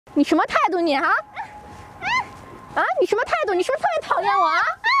你什么态度你啊？啊，你什么态度？你是不是特别讨厌我啊？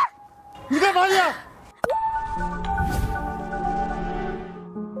你干嘛你？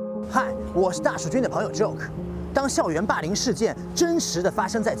嗨，我是大树君的朋友 Joke。当校园霸凌事件真实的发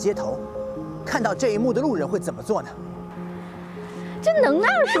生在街头，看到这一幕的路人会怎么做呢？真能耐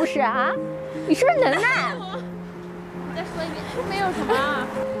了是不是啊？你是不是能耐？你再说一遍，没有什么啊。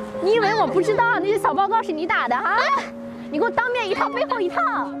你以为我不知道那些小报告是你打的哈？你给我当面一套，背后一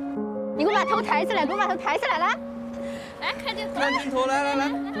套。你给我把头抬起来，给我把头抬起来，来。来看镜头，看镜头，来，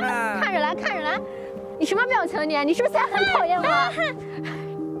看着来，看着来。你什么表情你？你是不是现在很讨厌我？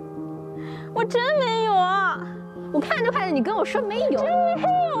我真没有。我看就看见你跟我说没有。真没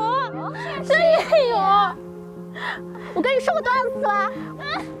有，真没有。我跟你说过多少次了？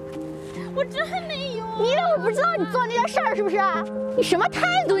我真没有。你以为我不知道你做那件事儿是不是？你什么态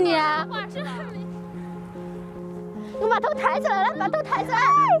度你？我把头抬起来，来，把头抬起来。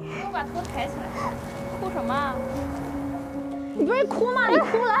我把头抬起来。哭什么？你不是哭吗？你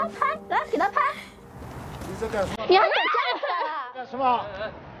哭，来拍，来给他拍。你在干什么？你还敢站起来了？干什么？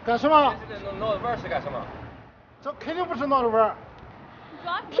干什么？闹着玩是干什么？这肯定不是闹着玩。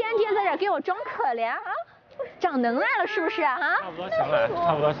天天在这给我装可怜啊！长能耐了是不是啊？差不多行了，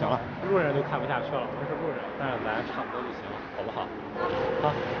差不多行了。路人都看不下去了，我们是路人，但是咱差不多就行了，好不好？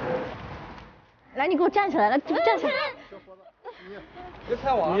好。来，你给我站起来，来，给我站起来。别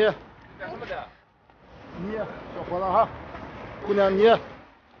踩我！你干什么的？你小伙子哈，姑娘你。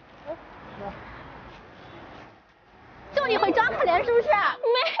就你会装可怜是不是？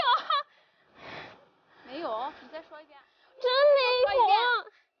没有，你再说一遍。真没有。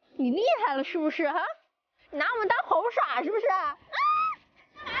你厉害了是不是？哈？你拿我们当猴耍是不是？啊！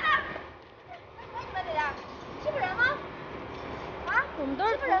干嘛呢？干你们在这儿？欺负人吗？啊？我们都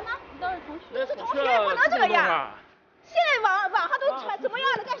是欺负人吗？都是同学。是同学不能这个样。现在网上都传怎么样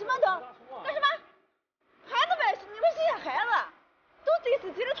的？干什么都？干什么？孩子们，你们这些孩子，都对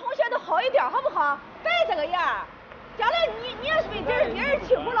自己的同学都好一点，好不好？别这个样。将来你要是被别人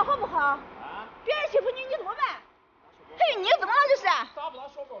欺负了，好不好？别人欺负你，你怎么办？嘿，你怎么了这是？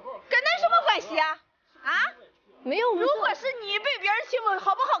跟咱什么关系啊？啊？没有。如果是你被别人欺负，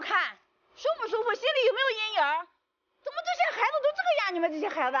好不好看？舒不舒服？心里有没有阴影？怎么这些孩子都这个样？你们这些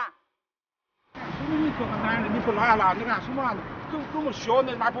孩子？什么？你做个男人，你不来了，你干什么？这么小，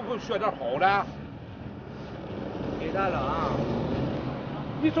那哪不会学点好的？别打了啊！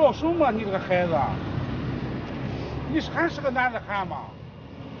你找什么？你这个孩子，你还是个男人汉吗？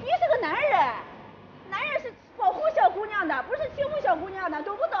你是个男人，男人是保护小姑娘的，不是欺负小姑娘的，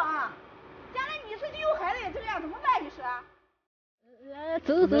懂不懂？将来你自己有孩子也这个样，怎么办？你说？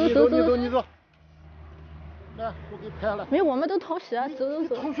走。你走。来，我给拍了。没有，我们都同学，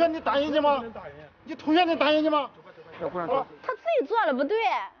走。同学，你答应你吗？你同学，你答应你吗？他自己做了不对。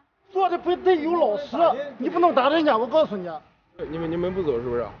做的不得有老师，你不能打人家，我告诉你。你们不走是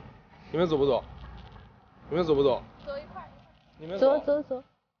不是？你们走不走？你们走不走？走一块儿。你们走。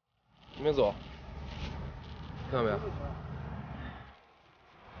你们走。看到没有？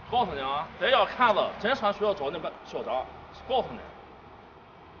告诉你啊，再要看着真上学校找那个校长，告诉你。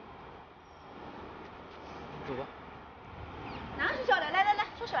走吧。哪是校长？来，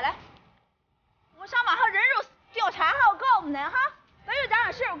说来。我上网上人肉调查哈，我告诉你哈，咱有这样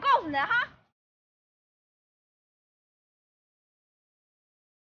的事，我告诉你哈。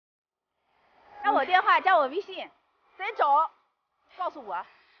加我电话，加我微信，谁找，告诉我，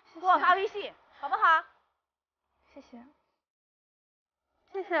给我发微信，好不好？谢谢。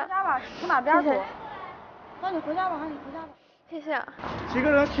回家吧，从哪边走？那你回家吧，谢谢。几个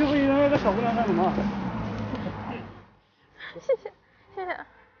人欺负一个小姑娘干什么？谢谢。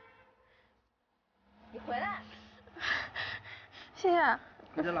你回来。谢谢。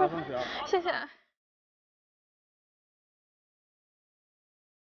回家拉上学。谢谢。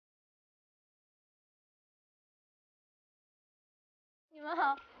你们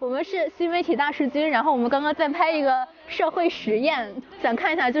好，我们是新媒体大数据，然后我们刚刚在拍一个社会实验，想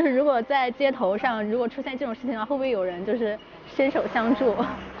看一下就是如果在街头上如果出现这种事情的话，会不会有人就是伸手相助，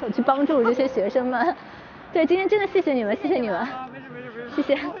去帮助这些学生们。对，今天真的谢谢你们，谢谢你们。谢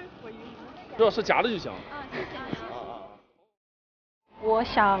谢。要是假的就行。谢谢。我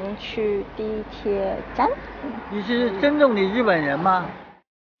想去地铁站。你是真正的日本人吗？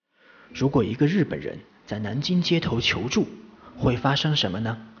如果一个日本人在南京街头求助，会发生什么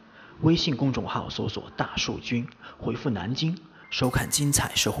呢？微信公众号搜索大树君，回复南京，收看精彩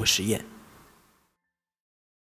社会实验。